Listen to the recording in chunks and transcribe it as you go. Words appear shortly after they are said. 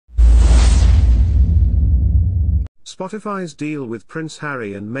Spotify's deal with Prince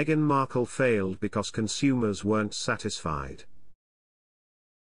Harry and Meghan Markle failed because consumers weren't satisfied.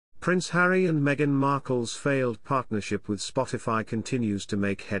 Prince Harry and Meghan Markle's failed partnership with Spotify continues to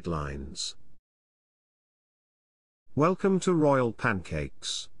make headlines. Welcome to Royal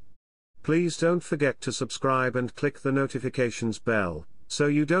Pancakes. Please don't forget to subscribe and click the notifications bell, so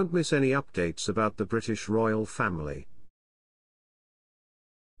you don't miss any updates about the British royal family.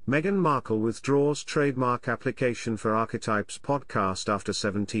 Meghan Markle withdraws trademark application for Archetypes podcast after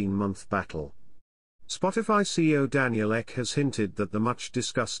 17-month battle. Spotify CEO Daniel Ek has hinted that the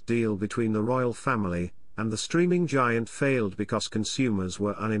much-discussed deal between the royal family and the streaming giant failed because consumers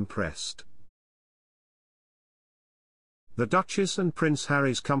were unimpressed. The Duchess and Prince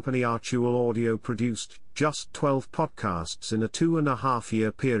Harry's company Archewell Audio produced just 12 podcasts in a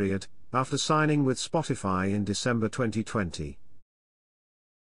 2.5-year period, after signing with Spotify in December 2020.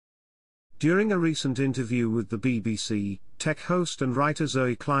 During a recent interview with the BBC, tech host and writer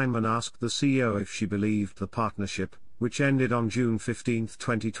Zoe Kleinman asked the CEO if she believed the partnership, which ended on June 15,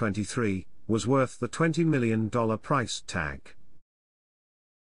 2023, was worth the $20 million price tag.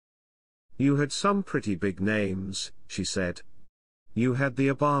 "You had some pretty big names," she said. "You had the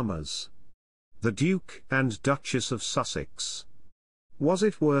Obamas. The Duke and Duchess of Sussex. Was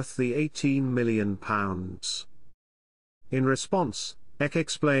it worth the £18 million? In response, Ek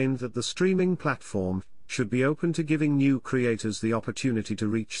explained that the streaming platform should be open to giving new creators the opportunity to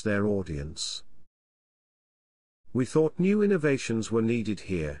reach their audience. "We thought new innovations were needed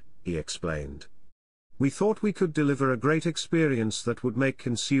here," he explained. "We thought we could deliver a great experience that would make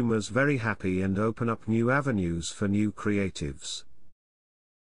consumers very happy and open up new avenues for new creatives."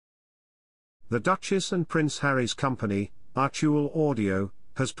 The Duchess and Prince Harry's company, Archewell Audio,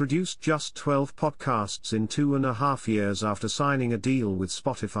 has produced just 12 podcasts in 2.5 years after signing a deal with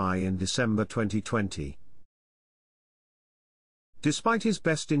Spotify in December 2020. Despite his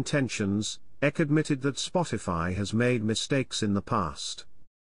best intentions, Ek admitted that Spotify has made mistakes in the past.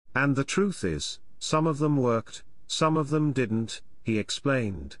 "And the truth is, some of them worked, some of them didn't," he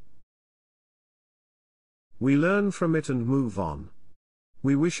explained. "We learn from it and move on.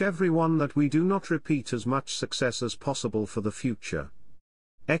 We wish everyone that we do not repeat as much success as possible for the future."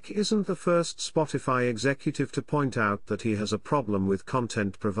 Ek isn't the first Spotify executive to point out that he has a problem with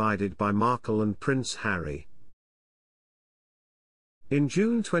content provided by Markle and Prince Harry. In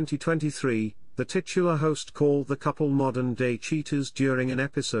June 2023, the titular host called the couple modern-day cheaters during an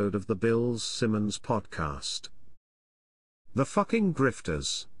episode of the Bill Simmons podcast. "The fucking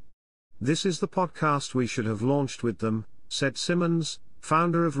grifters. This is the podcast we should have launched with them," said Simmons,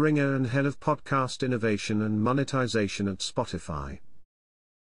 founder of Ringer and head of podcast innovation and monetization at Spotify.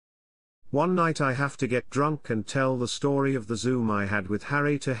 "One night I have to get drunk and tell the story of the Zoom I had with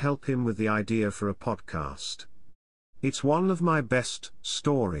Harry to help him with the idea for a podcast. It's one of my best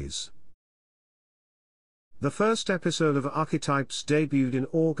stories." The first episode of Archetypes debuted in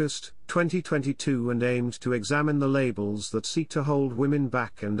August 2022 and aimed to examine the labels that seek to hold women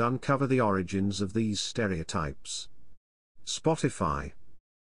back and uncover the origins of these stereotypes. Spotify.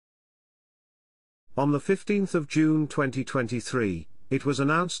 On the 15th of June 2023, it was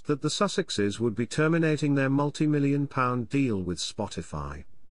announced that the Sussexes would be terminating their multi-million-pound deal with Spotify.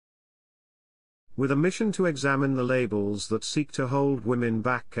 With a mission to examine the labels that seek to hold women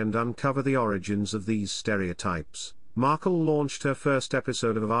back and uncover the origins of these stereotypes, Markle launched her first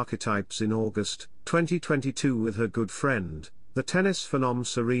episode of Archetypes in August 2022 with her good friend, the tennis phenom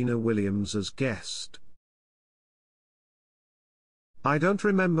Serena Williams, as guest. "I don't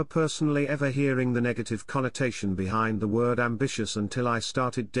remember personally ever hearing the negative connotation behind the word ambitious until I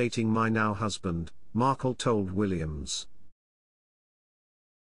started dating my now husband," Markle told Williams.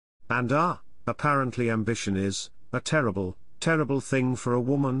 "And apparently ambition is a terrible, terrible thing for a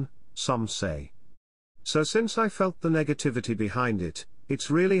woman, some say. So since I felt the negativity behind it, it's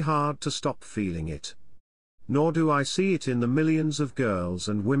really hard to stop feeling it. Nor do I see it in the millions of girls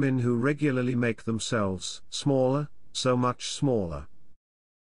and women who regularly make themselves smaller, so much smaller."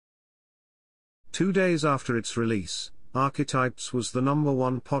 2 days after its release, Archetypes was the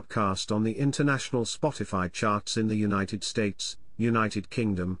 #1 podcast on the international Spotify charts in the United States, United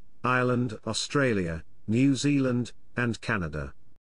Kingdom, Ireland, Australia, New Zealand, and Canada.